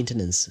routine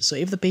maintenance? So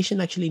if the patient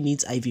actually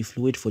needs IV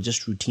fluid for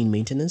just routine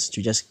maintenance,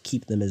 to just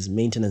keep them as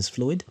maintenance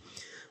fluid,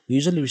 we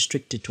usually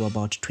restrict it to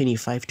about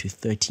 25 to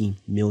 30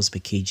 mils per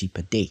kg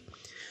per day.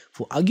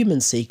 For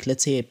argument's sake,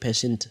 let's say a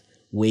patient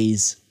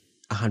weighs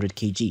 100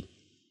 kg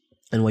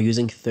and we're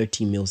using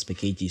 30 mils per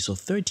kg. So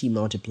 30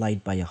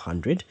 multiplied by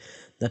 100,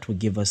 that will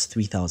give us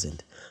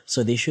 3,000.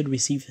 So they should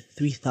receive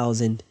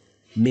 3,000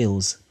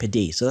 mils per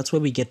day. So that's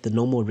where we get the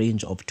normal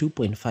range of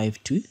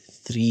 2.5 to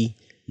 3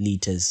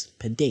 liters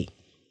per day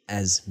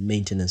as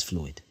maintenance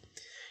fluid.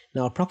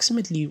 Now,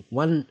 approximately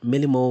 1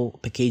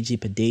 millimole per kg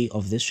per day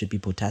of this should be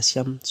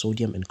potassium,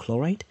 sodium, and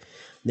chloride.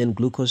 Then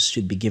glucose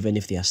should be given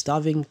if they are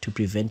starving to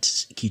prevent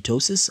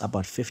ketosis,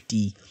 about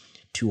 50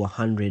 to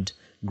 100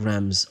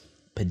 grams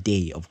per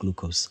day of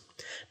glucose.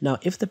 Now,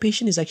 if the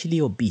patient is actually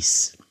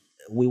obese,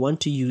 we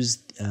want to use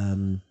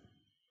to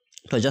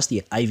adjust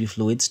the IV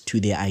fluids to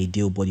their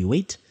ideal body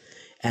weight,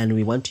 and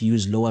we want to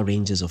use lower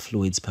ranges of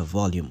fluids per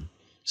volume.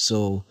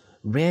 So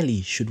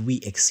rarely should we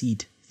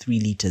exceed 3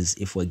 liters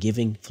if we're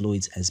giving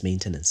fluids as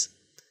maintenance.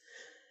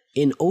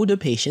 In older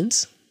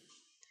patients,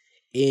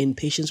 in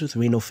patients with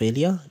renal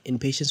failure, in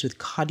patients with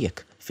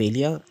cardiac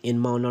failure, in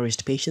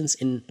malnourished patients,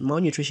 in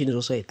malnutrition is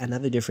also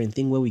another different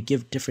thing where we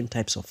give different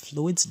types of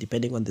fluids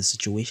depending on the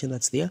situation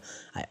that's there.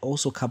 I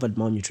also covered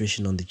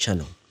malnutrition on the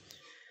channel.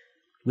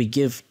 We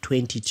give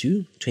 20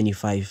 to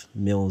 25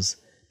 mils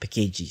per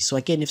kg. So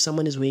again, if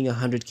someone is weighing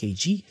 100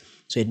 kg,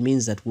 so it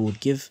means that we would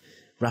give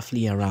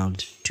roughly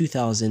around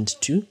 2,000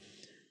 to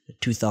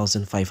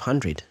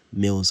 2,500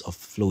 mils of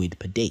fluid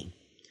per day.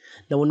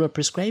 Now, when we're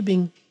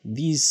prescribing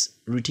these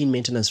routine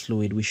maintenance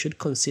fluid, we should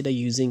consider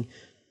using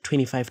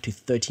 25 to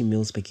 30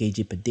 mils per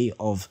kg per day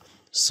of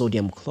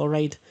sodium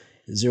chloride,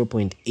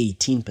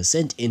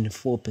 0.18% in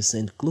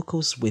 4%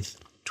 glucose with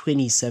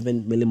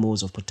 27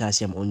 millimoles of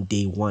potassium on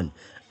day 1.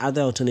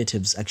 Other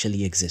alternatives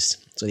actually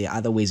exist. So there are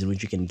other ways in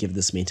which you can give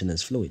this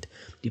maintenance fluid.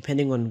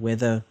 Depending on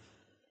whether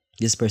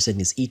this person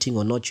is eating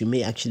or not, you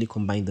may actually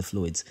combine the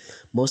fluids.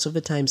 Most of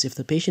the times, if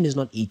the patient is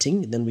not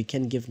eating, then we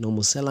can give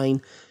normal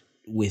saline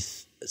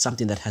with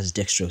something that has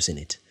dextrose in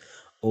it.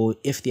 Or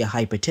if they are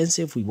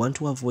hypertensive, we want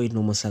to avoid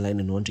normal saline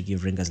and want to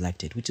give Ringer's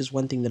lactate, which is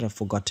one thing that I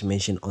forgot to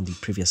mention on the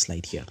previous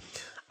slide here.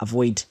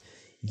 Avoid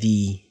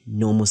the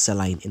normal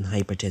saline in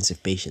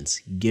hypertensive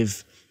patients.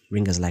 Give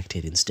Ringer's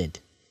lactate instead,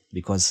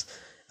 because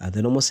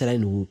the normal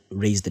saline will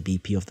raise the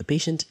BP of the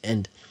patient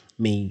and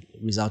may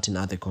result in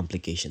other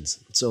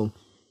complications. So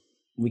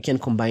we can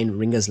combine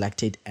Ringer's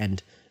lactate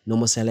and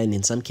normal saline.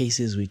 In some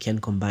cases, we can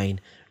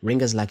combine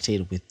Ringer's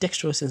lactate with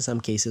dextrose. In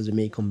some cases, we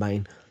may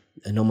combine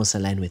a normal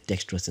saline with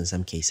dextrose in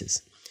some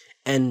cases.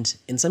 And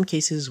in some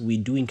cases, we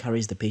do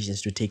encourage the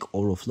patients to take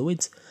oral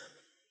fluids,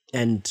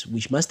 and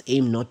we must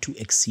aim not to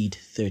exceed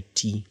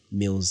 30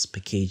 mils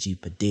per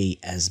kg per day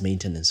as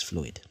maintenance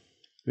fluid.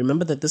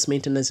 Remember that this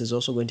maintenance is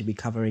also going to be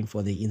covering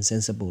for the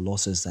insensible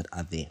losses that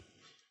are there.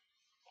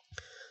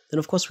 Then,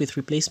 of course, with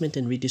replacement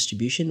and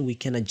redistribution, we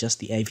can adjust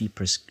the IV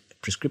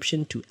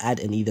prescription to add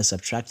and either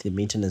subtract the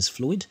maintenance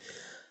fluid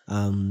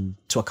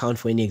to account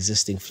for any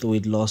existing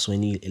fluid loss or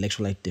any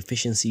electrolyte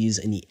deficiencies,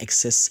 any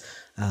excess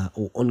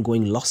or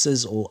ongoing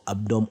losses or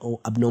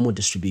abnormal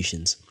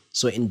distributions.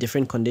 So in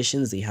different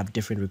conditions, they have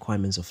different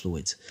requirements of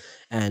fluids.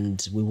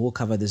 And we will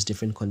cover these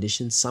different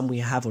conditions. Some we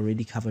have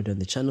already covered on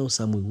the channel,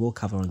 some we will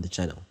cover on the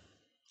channel.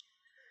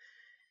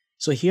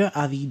 So here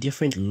are the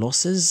different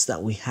losses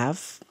that we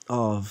have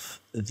of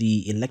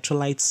the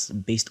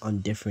electrolytes based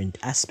on different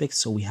aspects.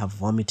 So we have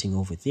vomiting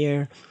over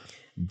there,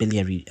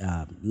 biliary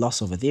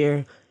loss over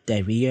there,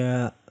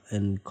 diarrhea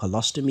and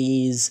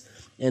colostomies,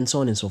 and so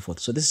on and so forth.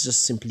 So this is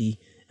just simply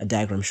a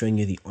diagram showing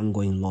you the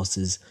ongoing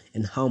losses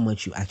and how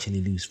much you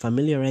actually lose.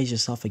 Familiarize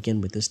yourself again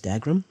with this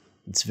diagram.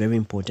 It's very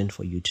important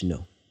for you to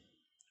know.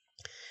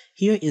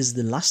 Here is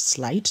the last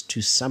slide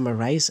to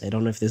summarize. I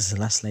don't know if this is the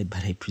last slide,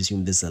 but I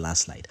presume this is the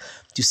last slide.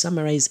 To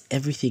summarize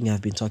everything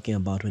I've been talking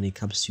about when it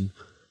comes to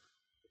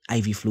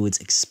IV fluids,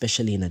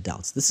 especially in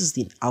adults. This is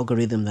the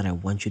algorithm that I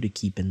want you to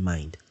keep in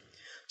mind.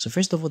 So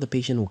first of all, the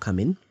patient will come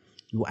in.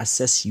 You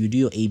assess, you do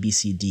your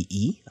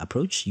ABCDE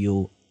approach,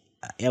 your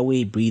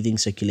airway, breathing,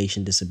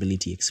 circulation,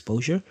 disability,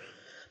 exposure.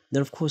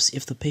 Then, of course,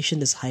 if the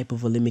patient is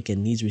hypovolemic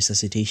and needs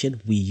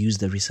resuscitation, we use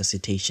the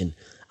resuscitation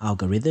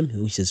algorithm,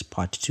 which is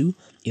part 2.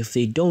 If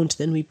they don't,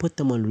 then we put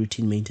them on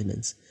routine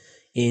maintenance.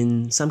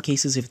 In some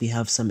cases, if they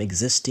have some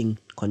existing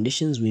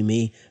conditions, we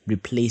may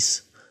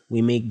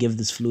give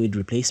this fluid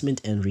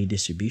replacement and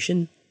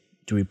redistribution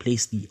to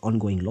replace the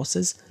ongoing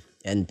losses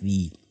and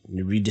the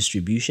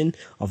redistribution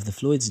of the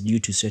fluids due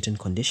to certain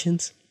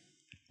conditions.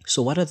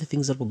 So what are the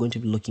things that we're going to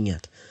be looking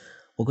at?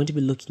 We're going to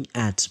be looking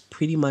at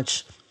pretty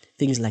much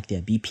things like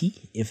their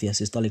BP, if their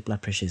systolic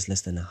blood pressure is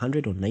less than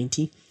 100 or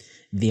 90,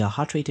 Their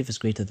heart rate, if it's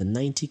greater than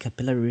 90,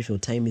 capillary refill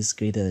time is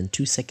greater than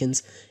 2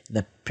 seconds,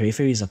 the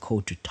peripheries are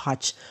cold to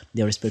touch,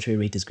 their respiratory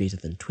rate is greater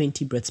than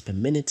 20 breaths per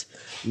minute.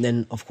 And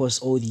then, of course,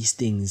 all these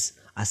things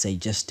are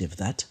suggestive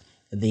that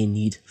they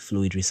need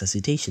fluid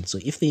resuscitation. So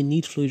if they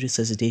need fluid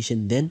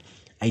resuscitation, then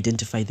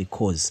identify the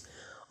cause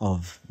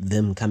of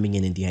them coming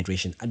in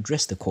dehydration.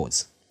 Address the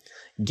cause.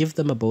 Give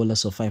them a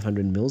bolus of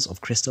 500 mils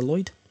of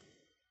crystalloid,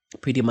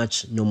 pretty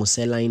much normal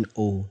saline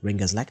or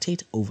Ringer's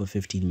lactate over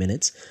 15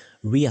 minutes.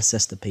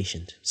 Reassess the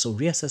patient. So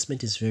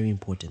reassessment is very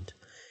important.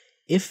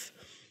 If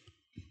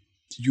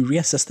you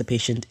reassess the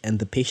patient and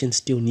the patient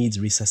still needs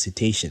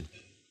resuscitation,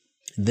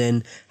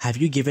 then have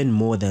you given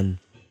more than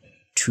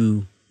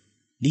 2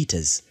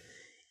 liters?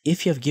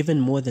 If you have given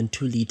more than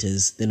 2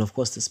 liters, then of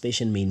course this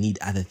patient may need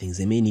other things.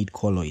 They may need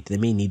colloid, they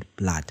may need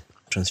blood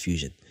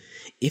transfusion.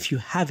 If you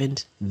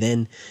haven't,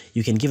 then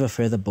you can give a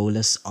further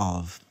bolus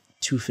of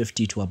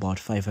 250 to about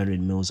 500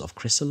 mils of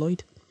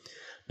crystalloid.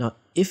 Now,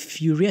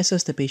 if you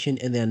reassess the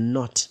patient and they're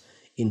not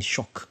in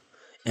shock,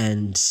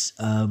 and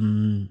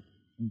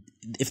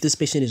if this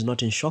patient is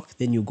not in shock,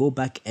 then you go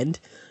back and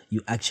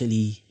you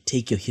actually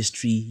take your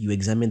history, you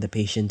examine the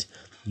patient,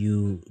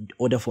 you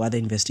order for other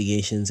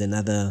investigations and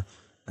other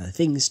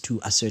things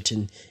to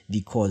ascertain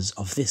the cause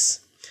of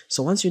this.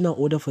 So once you now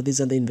order for these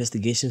other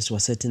investigations to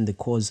ascertain the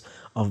cause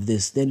of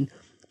this, then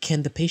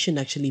can the patient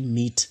actually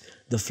meet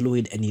the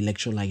fluid and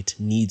electrolyte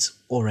needs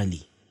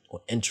orally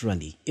or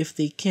enterally? If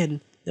they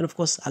can, then of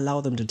course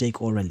allow them to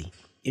take orally.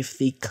 If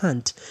they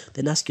can't,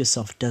 then ask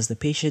yourself, does the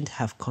patient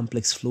have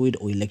complex fluid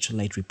or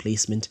electrolyte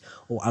replacement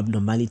or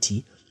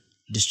abnormality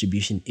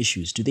distribution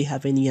issues? Do they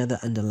have any other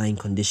underlying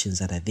conditions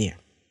that are there?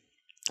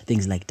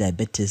 Things like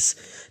diabetes,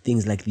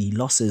 things like the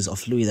losses of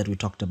fluid that we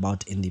talked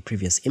about in the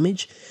previous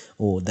image,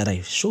 or that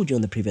I showed you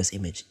on the previous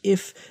image.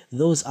 If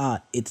those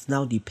are, it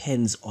now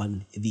depends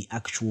on the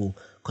actual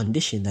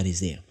condition that is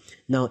there.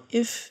 Now,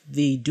 if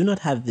they do not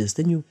have this,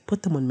 then you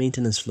put them on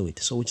maintenance fluid,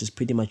 so which is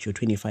pretty much your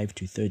 25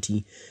 to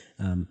 30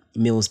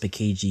 mils per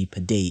kg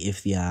per day.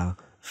 If they are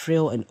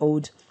frail and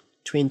old,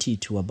 20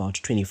 to about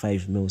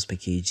 25 mils per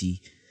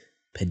kg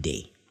per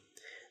day.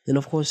 Then,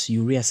 of course,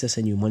 you reassess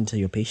and you monitor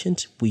your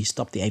patient. We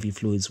stop the IV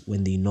fluids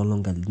when they no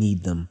longer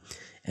need them.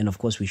 And, of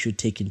course, we should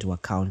take into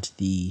account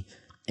the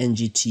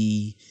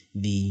NGT,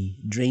 the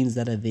drains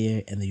that are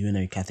there, and the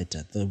urinary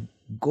catheter. The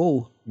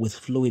goal with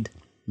fluid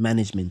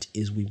management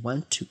is we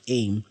want to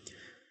aim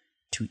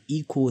to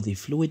equal the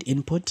fluid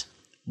input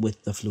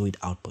with the fluid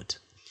output.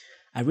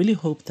 I really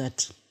hope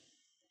that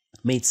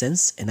made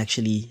sense and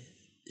actually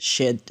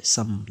shed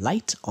some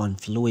light on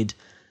fluid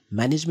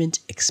management,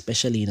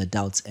 especially in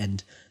adults.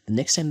 And the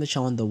next time that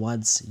you're on the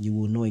wards, you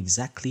will know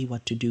exactly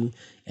what to do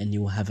and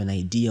you will have an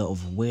idea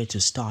of where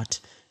to start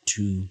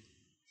to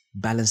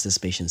balance this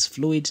patient's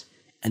fluid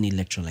and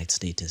electrolyte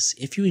status.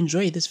 If you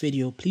enjoyed this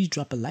video, please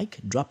drop a like,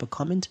 drop a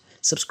comment,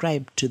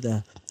 subscribe to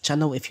the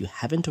channel if you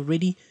haven't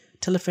already.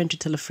 Tell a friend to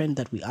tell a friend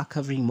that we are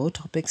covering more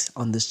topics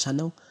on this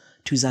channel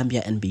to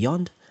Zambia and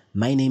beyond.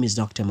 My name is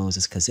Dr.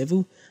 Moses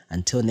Kazevu.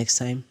 Until next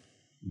time,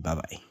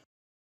 bye-bye.